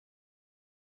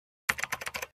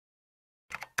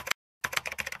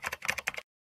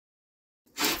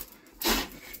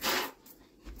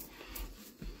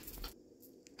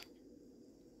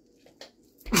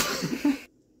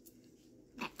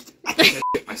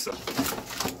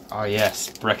Oh yes,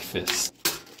 breakfast.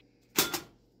 You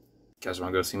guys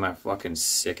wanna go see my fucking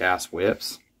sick ass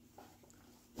whips?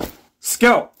 Let's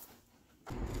go!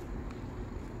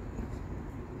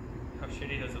 How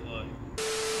shitty does it look?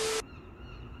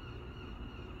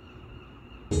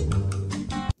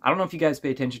 I don't know if you guys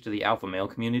pay attention to the alpha male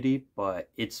community, but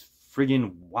it's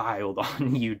friggin' wild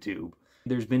on YouTube.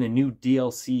 There's been a new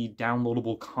DLC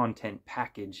downloadable content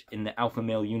package in the alpha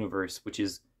male universe, which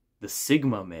is the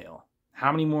Sigma male.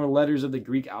 How many more letters of the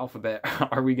Greek alphabet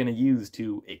are we gonna use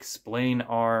to explain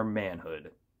our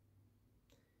manhood?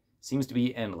 Seems to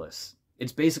be endless.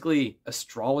 It's basically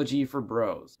astrology for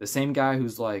bros. The same guy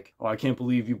who's like, oh, I can't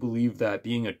believe you believe that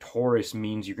being a Taurus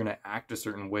means you're gonna act a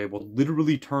certain way, will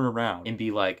literally turn around and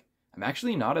be like, I'm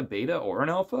actually not a beta or an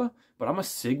alpha, but I'm a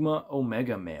Sigma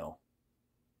Omega male.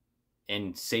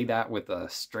 And say that with a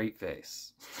straight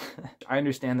face. I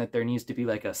understand that there needs to be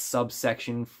like a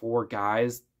subsection for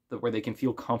guys where they can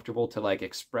feel comfortable to like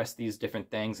express these different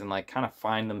things and like kind of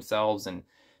find themselves and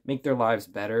make their lives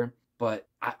better. But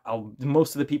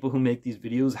most of the people who make these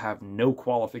videos have no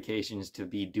qualifications to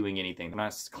be doing anything. They're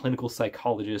not clinical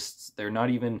psychologists. They're not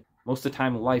even, most of the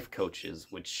time, life coaches,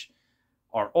 which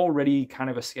are already kind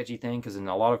of a sketchy thing because in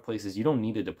a lot of places you don't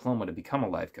need a diploma to become a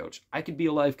life coach. I could be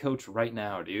a life coach right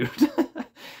now, dude.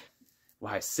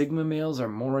 Why Sigma males are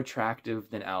more attractive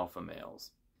than alpha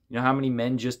males. You know how many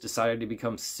men just decided to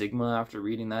become Sigma after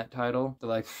reading that title? They're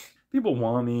like, people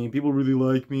want me, people really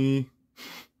like me.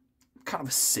 I'm kind of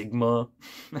a Sigma.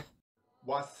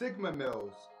 Why Sigma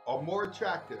males are more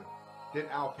attractive than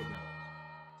alpha males.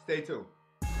 Stay tuned.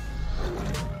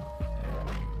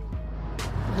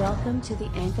 Welcome to the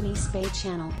Anthony Spade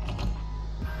channel.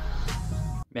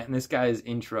 Man, this guy's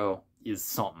intro is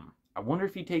something. I wonder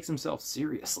if he takes himself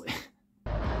seriously.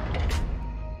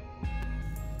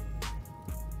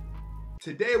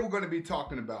 Today we're going to be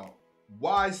talking about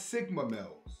why Sigma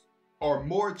males are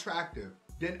more attractive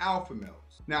than alpha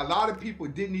males. Now, a lot of people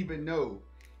didn't even know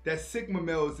that Sigma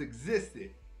males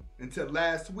existed until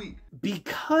last week.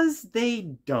 Because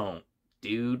they don't,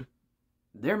 dude.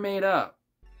 They're made up.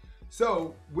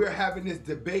 So we're having this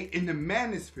debate in the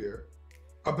manosphere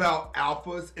about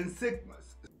alphas and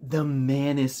sigmas. The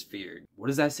manosphere. What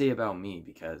does that say about me?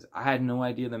 Because I had no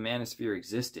idea the manosphere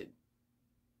existed.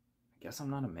 I guess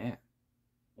I'm not a man.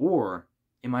 Or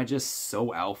am I just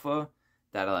so alpha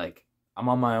that like I'm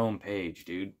on my own page,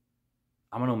 dude?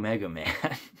 I'm an omega man.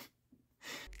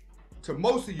 To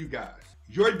most of you guys,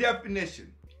 your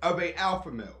definition of an alpha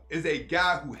male is a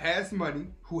guy who has money,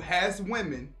 who has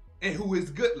women, and who is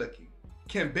good looking.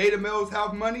 Can beta males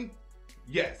have money?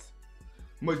 Yes.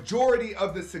 Majority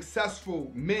of the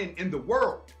successful men in the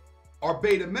world are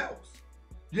beta males.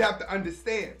 You have to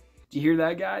understand. Do you hear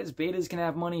that, guys? Betas can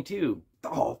have money too.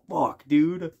 Oh, fuck,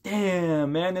 dude.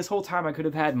 Damn, man, this whole time I could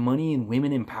have had money and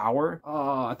women in power.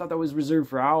 Oh, I thought that was reserved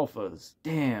for alphas.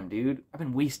 Damn, dude. I've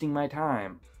been wasting my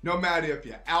time. No matter if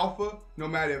you're alpha, no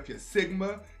matter if you're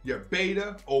sigma, you're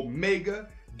beta, omega,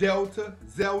 delta,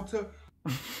 zelta.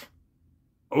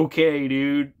 Okay,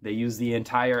 dude. They use the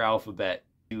entire alphabet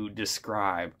to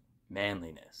describe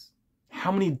manliness.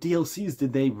 How many DLCs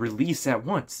did they release at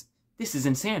once? This is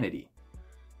insanity.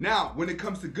 Now, when it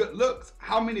comes to good looks,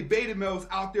 how many beta males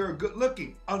out there are good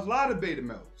looking? A lot of beta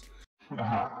males.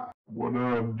 What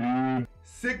up, dude?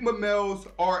 Sigma males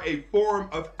are a form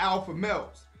of alpha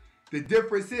males. The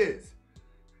difference is,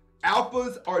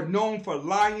 alphas are known for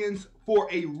lions for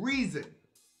a reason.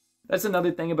 That's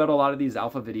another thing about a lot of these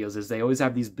alpha videos is they always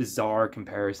have these bizarre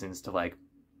comparisons to like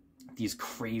these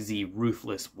crazy,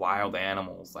 ruthless, wild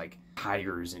animals like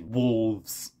tigers and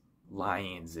wolves,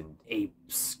 lions and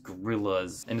apes,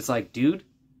 gorillas. And it's like, dude,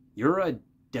 you're a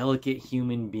delicate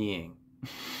human being.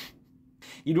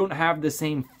 You don't have the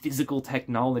same physical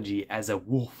technology as a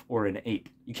wolf or an ape.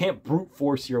 You can't brute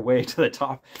force your way to the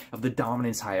top of the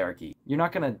dominance hierarchy. You're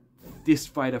not gonna fist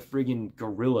fight a friggin'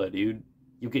 gorilla, dude.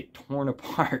 You'll get torn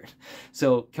apart.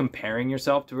 So comparing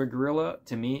yourself to a gorilla,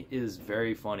 to me, is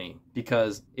very funny.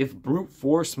 Because if brute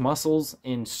force muscles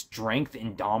and strength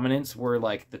and dominance were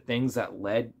like the things that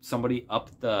led somebody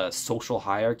up the social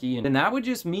hierarchy, then that would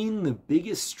just mean the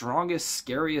biggest, strongest,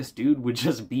 scariest dude would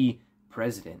just be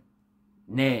president.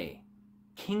 Nay,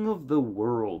 king of the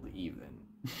world even.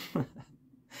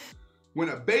 When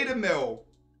a beta male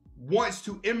wants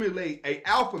to emulate an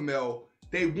alpha male,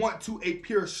 they want to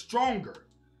appear stronger.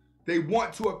 They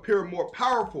want to appear more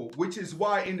powerful, which is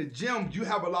why in the gym, you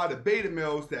have a lot of beta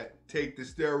males that take the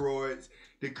steroids,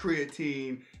 the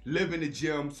creatine, live in the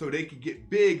gym so they can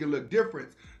get big and look different,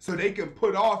 so they can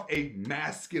put off a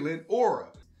masculine aura.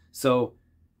 So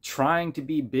trying to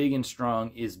be big and strong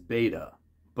is beta,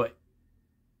 but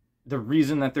the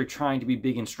reason that they're trying to be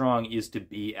big and strong is to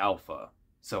be alpha.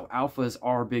 So alphas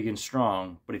are big and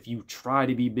strong, but if you try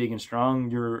to be big and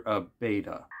strong, you're a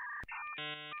beta.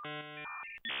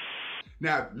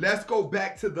 Now, let's go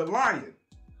back to the lion.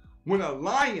 When a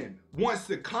lion wants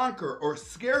to conquer or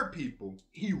scare people,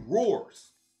 he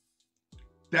roars.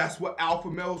 That's what alpha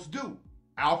males do.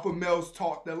 Alpha males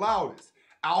talk the loudest.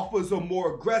 Alphas are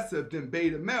more aggressive than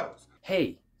beta males.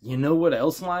 Hey, you know what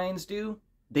else lions do?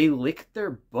 They lick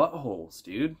their buttholes,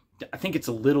 dude. I think it's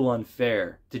a little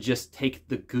unfair to just take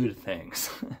the good things.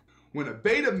 When a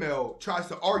beta male tries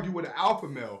to argue with an alpha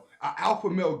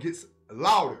male gets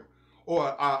louder. Or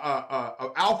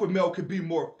an alpha male could be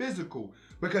more physical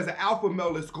because an alpha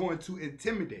male is going to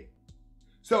intimidate.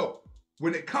 So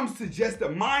when it comes to just the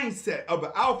mindset of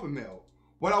an alpha male,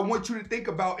 what I want you to think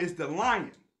about is the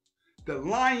lion. The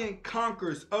lion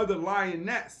conquers other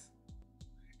lioness,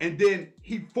 and then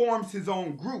he forms his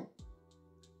own group.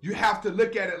 You have to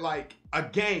look at it like a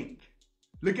gang.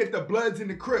 Look at the Bloods and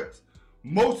the Crips.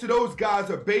 Most of those guys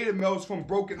are beta males from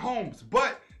broken homes,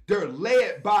 but they're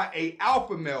led by an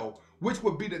alpha male, which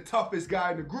would be the toughest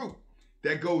guy in the group.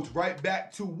 That goes right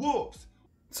back to wolves.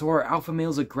 So are alpha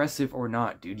males aggressive or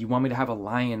not, dude? You want me to have a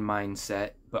lion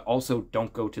mindset, but also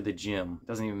don't go to the gym.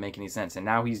 Doesn't even make any sense. And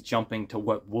now he's jumping to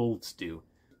what wolves do.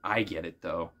 I get it,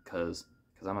 though, because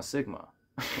I'm a Sigma.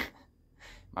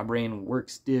 My brain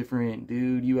works different,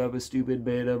 dude. You have a stupid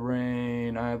beta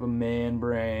brain. I have a man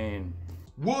brain.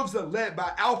 Wolves are led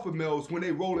by alpha males when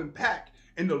they roll in pack.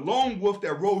 And the lone wolf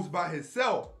that rolls by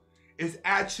himself is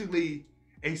actually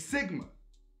a Sigma.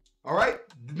 All right?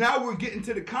 Now we're getting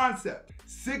to the concept.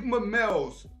 Sigma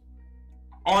males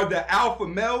are the alpha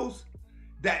males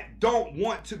that don't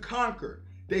want to conquer.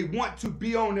 They want to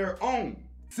be on their own.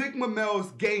 Sigma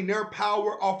males gain their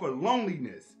power off of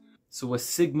loneliness. So a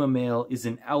Sigma male is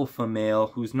an alpha male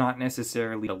who's not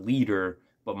necessarily a leader,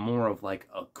 but more of like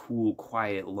a cool,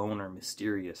 quiet, loner,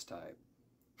 mysterious type.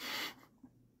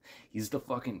 He's the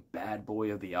fucking bad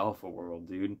boy of the alpha world,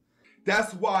 dude.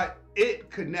 That's why it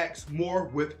connects more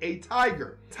with a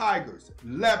tiger. Tigers,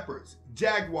 leopards,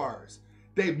 jaguars,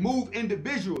 they move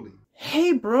individually.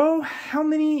 Hey bro, how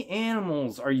many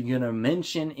animals are you gonna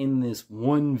mention in this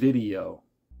one video?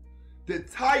 The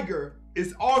tiger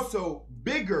is also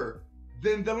bigger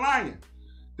than the lion.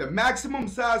 The maximum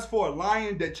size for a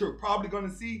lion that you're probably gonna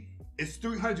see is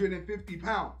 350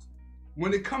 pounds.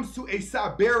 When it comes to a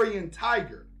Siberian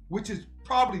tiger, which is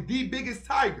probably the biggest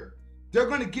tiger, they're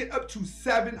gonna get up to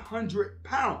 700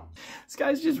 pounds. This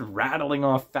guy's just rattling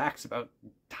off facts about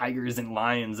tigers and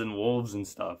lions and wolves and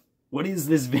stuff. What is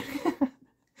this video?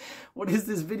 What is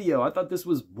this video? I thought this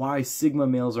was why Sigma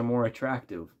males are more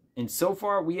attractive. And so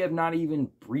far, we have not even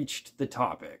breached the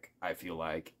topic, I feel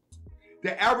like.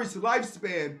 The average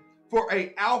lifespan for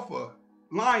an alpha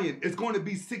lion is going to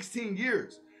be 16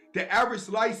 years. The average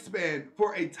lifespan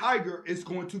for a tiger is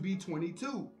going to be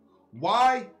 22.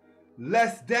 Why?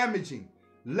 Less damaging,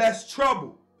 less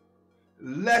trouble,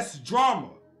 less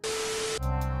drama.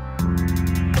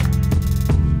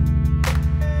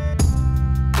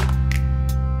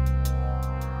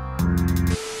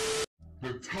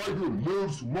 The tiger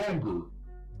lives longer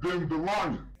than the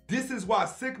lion. This is why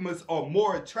Sigmas are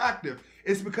more attractive.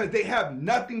 It's because they have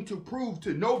nothing to prove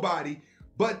to nobody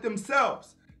but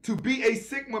themselves. To be a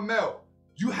Sigma male,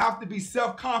 you have to be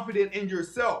self-confident in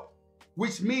yourself,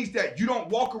 which means that you don't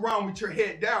walk around with your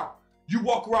head down. You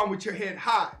walk around with your head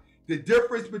high. The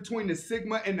difference between the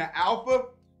Sigma and the Alpha,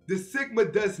 the Sigma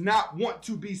does not want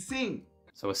to be seen.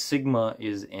 So a Sigma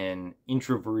is an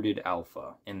introverted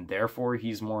alpha, and therefore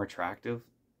he's more attractive?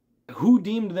 Who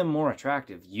deemed them more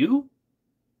attractive? You?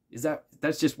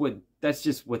 That's just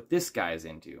what this guy's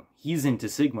into. He's into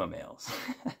Sigma males.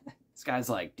 This guy's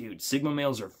like, dude, Sigma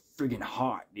males are friggin'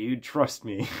 hot, dude. Trust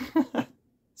me.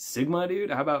 Sigma, dude?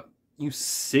 How about you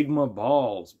Sigma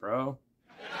balls, bro?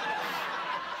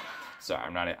 Sorry,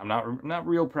 I'm not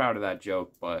real proud of that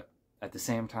joke, but at the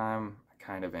same time, I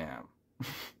kind of am.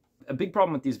 A big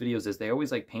problem with these videos is they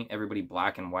always like paint everybody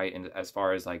black and white, and as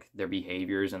far as like their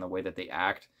behaviors and the way that they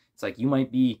act. It's like you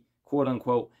might be quote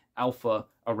unquote alpha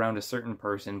around a certain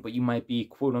person, but you might be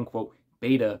quote unquote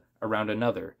beta around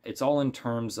another. It's all in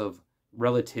terms of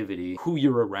relativity, who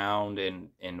you're around and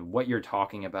what you're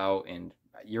talking about and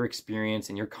your experience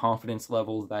and your confidence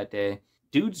levels that day.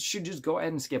 Dudes should just go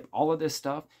ahead and skip all of this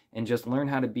stuff and just learn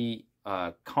how to be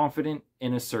confident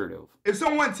and assertive. If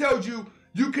someone tells you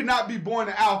you cannot be born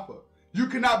an alpha, you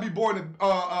cannot be born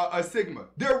a Sigma,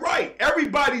 they're right.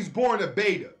 Everybody's born a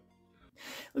beta.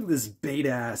 Look at this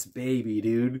beta-ass baby,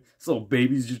 dude. This little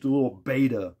baby's just a little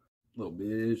beta. Little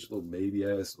bitch, little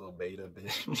baby-ass, little beta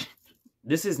bitch.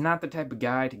 This is not the type of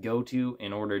guy to go to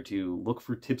in order to look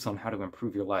for tips on how to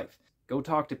improve your life. Go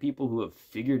talk to people who have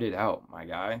figured it out, my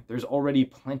guy. There's already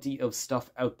plenty of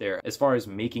stuff out there as far as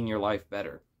making your life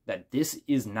better. That this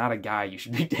is not a guy you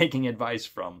should be taking advice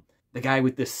from. The guy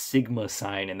with the Sigma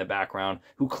sign in the background,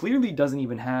 who clearly doesn't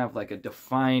even have like a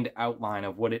defined outline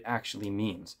of what it actually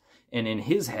means. And in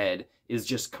his head is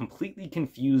just completely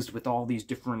confused with all these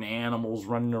different animals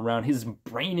running around. His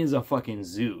brain is a fucking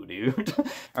zoo, dude.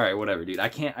 All right, whatever, dude. I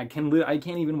can't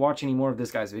even watch any more of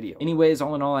this guy's video. Anyways,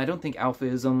 all in all, I don't think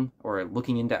alphaism or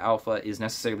looking into alpha is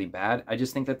necessarily bad. I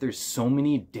just think that there's so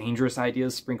many dangerous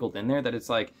ideas sprinkled in there that it's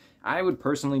like, I would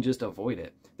personally just avoid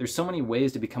it. There's so many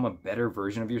ways to become a better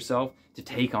version of yourself, to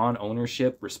take on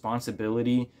ownership,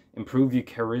 responsibility, improve your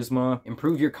charisma,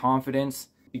 improve your confidence,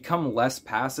 become less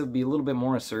passive, be a little bit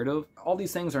more assertive. All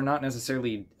these things are not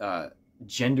necessarily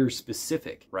gender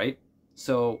specific, right?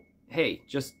 So, hey,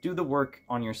 just do the work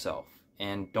on yourself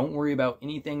and don't worry about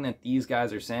anything that these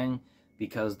guys are saying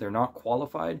because they're not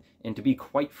qualified. And to be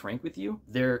quite frank with you,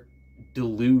 they're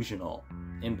delusional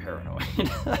and paranoid.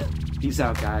 Peace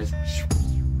out, guys.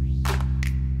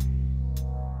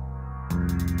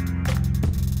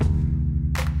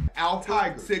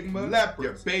 Alpha, Sigma,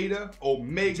 Leopard, Beta,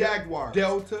 Omega, Jaguar,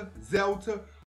 Delta, Zelta,